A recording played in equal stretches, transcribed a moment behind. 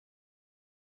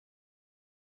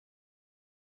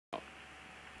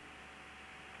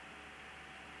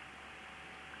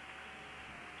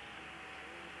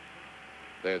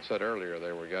They had said earlier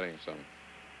they were getting some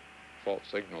fault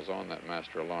signals on that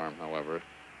master alarm, however,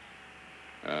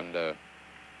 and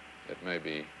it may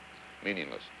be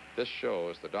meaningless. This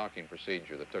shows the docking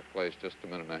procedure that took place just a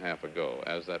minute and a half ago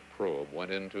as that probe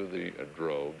went into the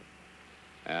drobe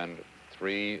and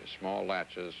 3 small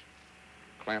latches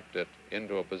clamped it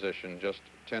into a position just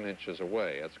 10 inches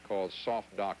away. That's called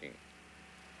soft docking.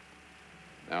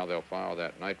 Now they'll fire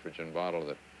that nitrogen bottle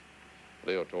that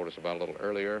Leo told us about a little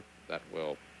earlier. That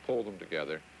will pull them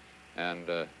together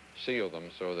and seal them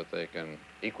so that they can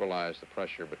equalize the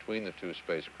pressure between the 2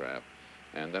 spacecraft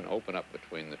and then open up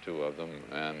between the 2 of them.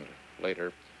 And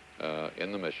later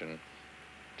in the mission,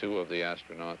 2 of the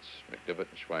astronauts, McDivitt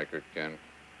and Schweikert, can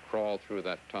crawl through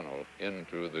that tunnel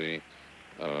into the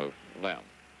LM.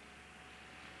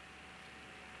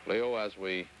 Leo, as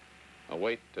we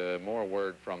await more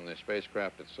word from the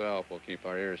spacecraft itself, we'll keep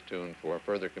our ears tuned for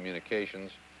further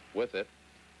communications with it.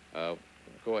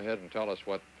 Go ahead and tell us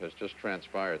what has just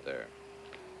transpired there.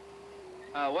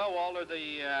 Well, Walter,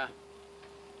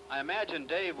 I imagine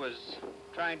Dave was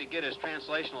trying to get his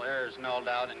translational errors nulled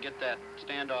out and get that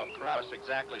standoff cross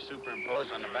exactly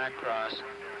superimposed on the back cross.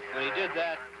 When he did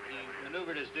that, he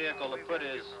maneuvered his vehicle to put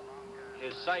his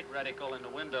sight reticle in the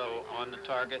window on the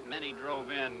target, and then he drove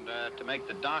in to make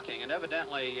the docking. And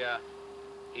evidently,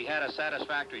 he had a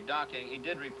satisfactory docking. He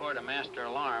did report a master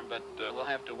alarm, but we'll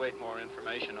have to wait more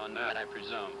information on that, I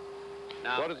presume.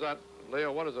 Now, what does that,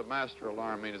 Leo, what does a master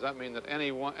alarm mean? Does that mean that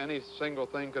any single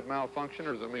thing could malfunction,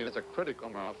 or does it mean it's a critical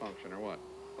malfunction, or what?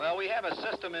 Well, we have a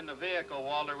system in the vehicle,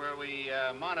 Walter, where we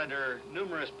monitor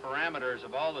numerous parameters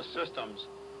of all the systems.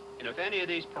 And if any of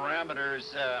these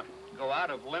parameters go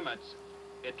out of limits,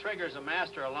 it triggers a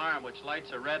master alarm, which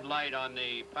lights a red light on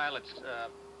the pilot's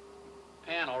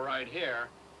panel right here,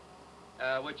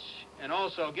 and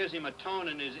also gives him a tone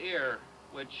in his ear,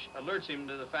 which alerts him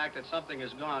to the fact that something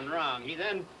has gone wrong. He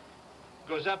then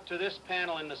goes up to this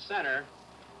panel in the center,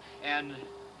 and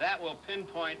that will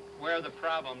pinpoint where the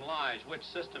problem lies, which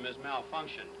system is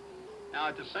malfunctioned. Now,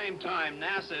 at the same time,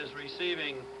 NASA is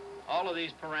receiving all of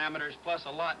these parameters plus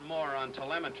a lot more on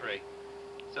telemetry.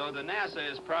 So the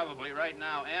NASA is probably right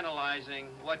now analyzing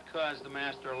what caused the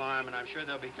master alarm, and I'm sure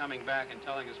they'll be coming back and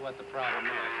telling us what the problem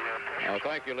is.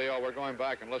 Thank you, Leo. We're going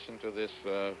back and listen to this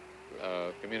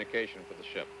communication for the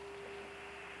ship.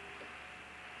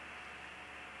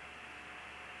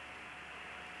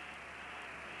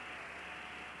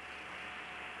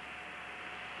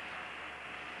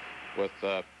 With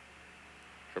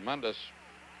tremendous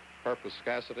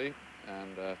perspicacity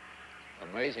and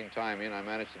amazing timing, I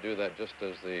managed to do that just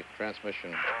as the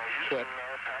transmission quit.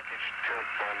 Our package tip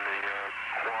on the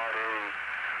quad A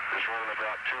is running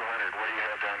about 200. What do you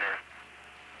have down there?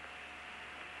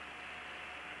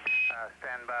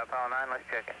 Stand by, Apollo 9. Let's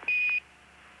check it.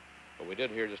 What we did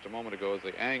here just a moment ago is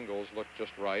the angles looked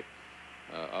just right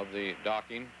of the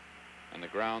docking, and the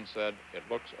ground said it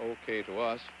looks okay to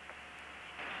us.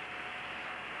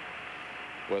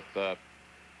 With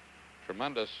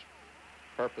tremendous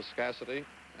perspicacity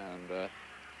and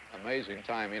amazing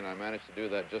timing, I managed to do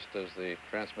that just as the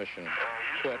transmission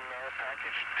quit. Our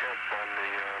package tip on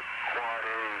the quad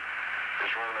A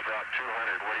is running about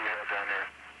 200. What do you have down there?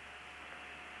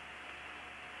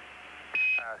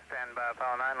 Stand by,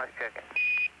 Apollo 9. Let's check it.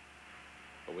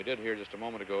 What we did here just a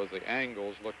moment ago is the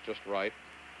angles looked just right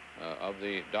of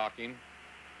the docking,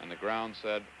 and the ground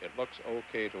said it looks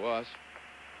okay to us.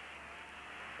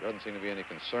 There doesn't seem to be any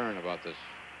concern about this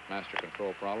master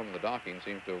control problem. The docking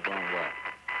seems to have gone well.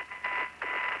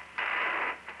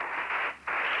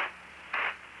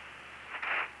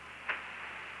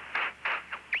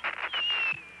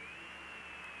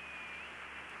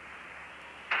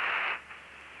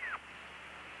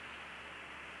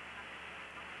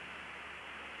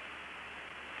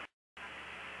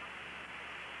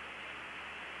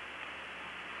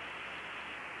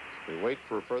 We wait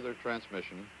for further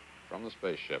transmission from the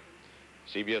spaceship.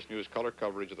 CBS News color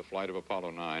coverage of the flight of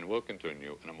Apollo 9 will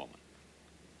continue in a moment.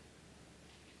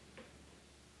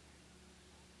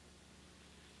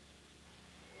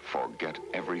 Forget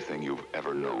everything you've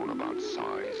ever known about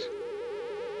size.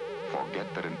 Forget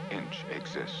that an inch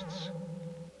exists.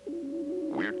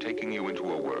 We're taking you into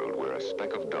a world where a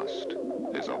speck of dust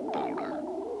is a boulder,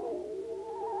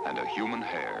 and a human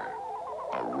hair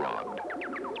a rod.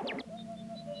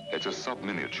 It's a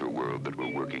sub-miniature world that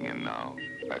we're working in now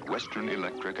at Western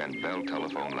Electric and Bell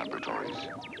Telephone Laboratories.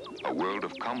 A world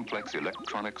of complex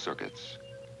electronic circuits,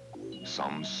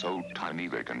 some so tiny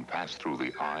they can pass through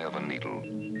the eye of a needle.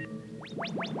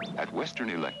 At Western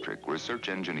Electric, research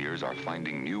engineers are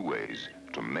finding new ways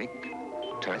to make,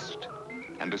 test,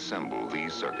 and assemble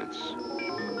these circuits.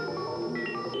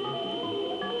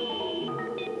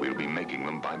 be making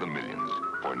them by the millions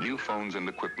for new phones and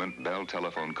equipment Bell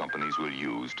telephone companies will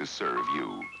use to serve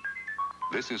you.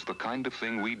 This is the kind of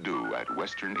thing we do at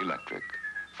Western Electric,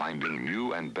 finding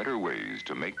new and better ways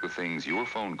to make the things your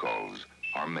phone calls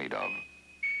are made of.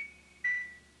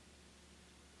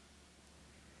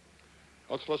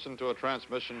 Let's listen to a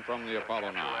transmission from the Apollo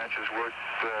 9. Latches worked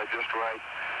just right.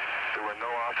 There were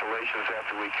no oscillations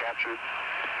after we captured.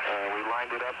 We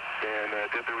lined it up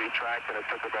and did the retract, and it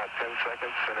took about 10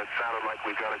 seconds, and it sounded like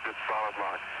we got a good solid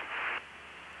lock.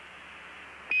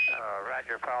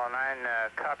 Roger, Apollo 9.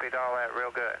 Copied all that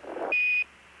real good.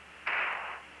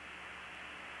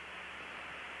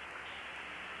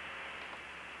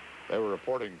 They were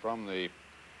reporting from the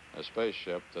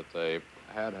spaceship that they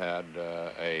had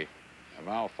a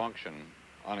malfunction,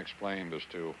 unexplained as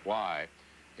to why,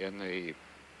 in the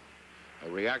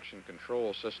reaction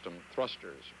control system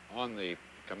thrusters on the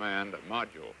command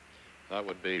module. That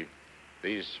would be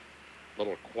these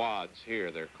little quads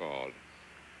here, they're called.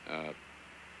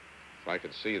 If I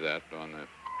could see that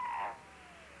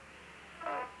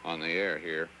on the air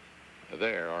here.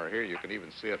 There, or here you can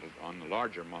even see it on the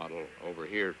larger model over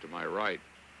here to my right.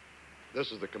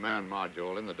 This is the command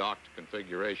module in the docked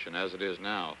configuration as it is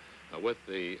now, with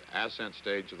the ascent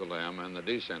stage of the LEM and the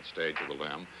descent stage of the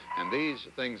LEM. And these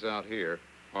things out here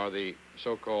are the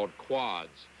so-called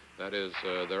quads. That is,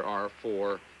 there are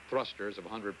 4 thrusters of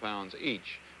 100 pounds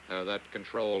each that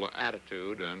control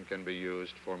attitude and can be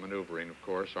used for maneuvering, of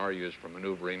course, are used for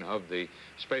maneuvering of the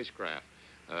spacecraft.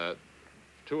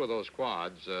 2 of those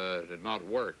quads did not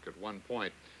work at one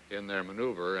point in their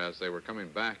maneuver as they were coming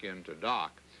back into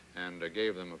dock, and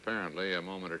gave them apparently a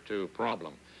moment or two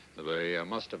problem. They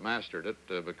must have mastered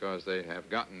it because they have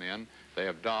gotten in, they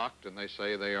have docked, and they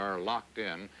say they are locked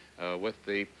in with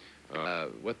the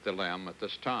LEM at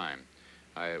this time.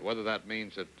 Whether that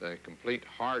means that a complete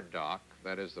hard dock,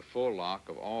 that is the full lock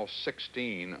of all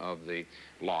 16 of the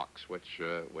locks which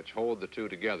hold the 2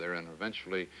 together and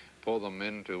eventually pull them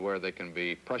into where they can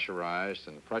be pressurized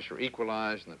and the pressure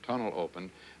equalized and the tunnel opened,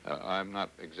 I'm not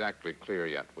exactly clear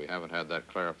yet. We haven't had that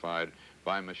clarified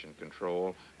by mission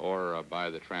control or by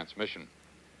the transmission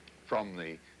from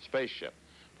the spaceship.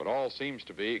 But all seems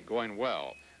to be going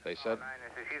well. They said... 9,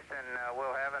 this is Houston.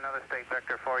 We'll have another state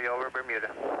vector for you over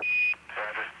Bermuda.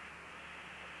 Roger.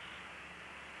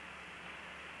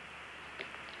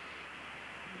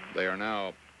 They are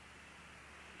now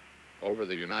over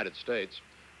the United States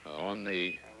on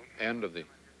the end of the...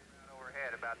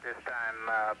 Overhead about this time,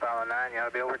 Apollo 9, you ought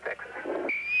to be over Texas.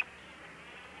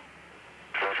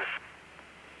 Roger.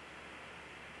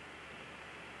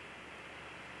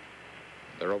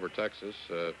 They're over Texas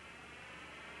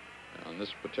on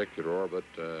this particular orbit,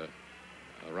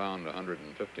 around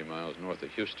 150 miles north of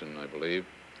Houston, I believe.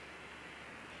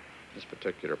 This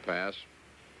particular pass.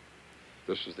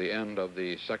 This is the end of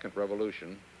the second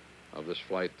revolution of this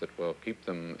flight that will keep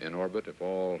them in orbit, if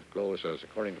all goes as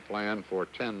according to plan, for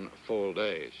 10 full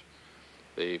days.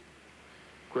 The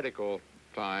critical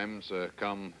times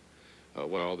come,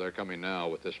 well, they're coming now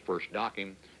with this first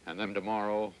docking, and then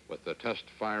tomorrow with the test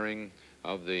firing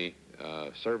of the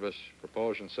service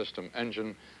propulsion system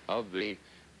engine of the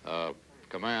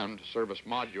command service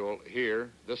module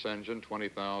here. This engine,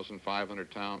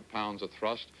 20,500 pounds of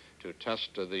thrust to test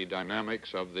the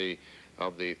dynamics of the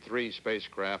 3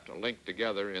 spacecraft linked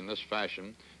together in this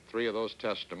fashion. 3 of those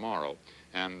tests tomorrow.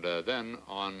 And then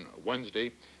on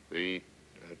Wednesday, the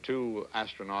 2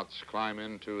 astronauts climb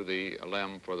into the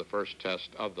LEM for the first test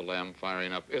of the LEM,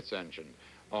 firing up its engine.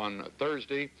 On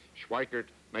Thursday, Schweikert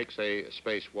makes a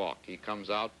spacewalk. He comes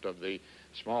out of the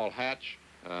small hatch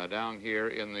down here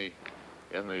in the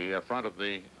front of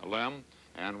the LEM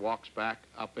and walks back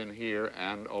up in here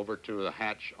and over to the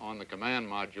hatch on the command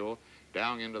module,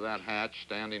 down into that hatch,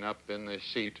 standing up in the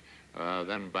seat,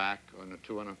 then back on a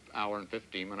 2 hour and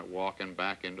 15-minute walk and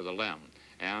back into the LEM.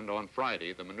 And on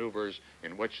Friday, the maneuvers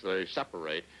in which they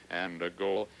separate and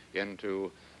go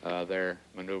into their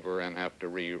maneuver and have to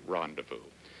re-rendezvous.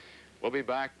 We'll be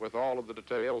back with all of the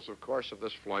details, of course, of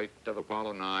this flight of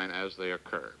Apollo 9 as they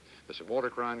occur. This is Walter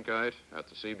Cronkite at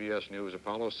the CBS News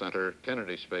Apollo Center,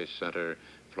 Kennedy Space Center,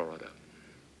 Florida.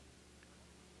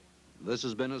 This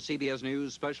has been a CBS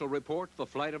News special report, The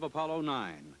Flight of Apollo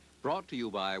 9, brought to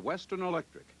you by Western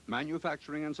Electric,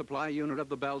 manufacturing and supply unit of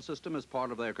the Bell system as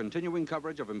part of their continuing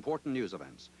coverage of important news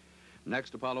events.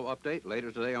 Next Apollo update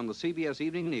later today on the CBS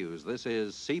Evening News. This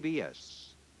is CBS.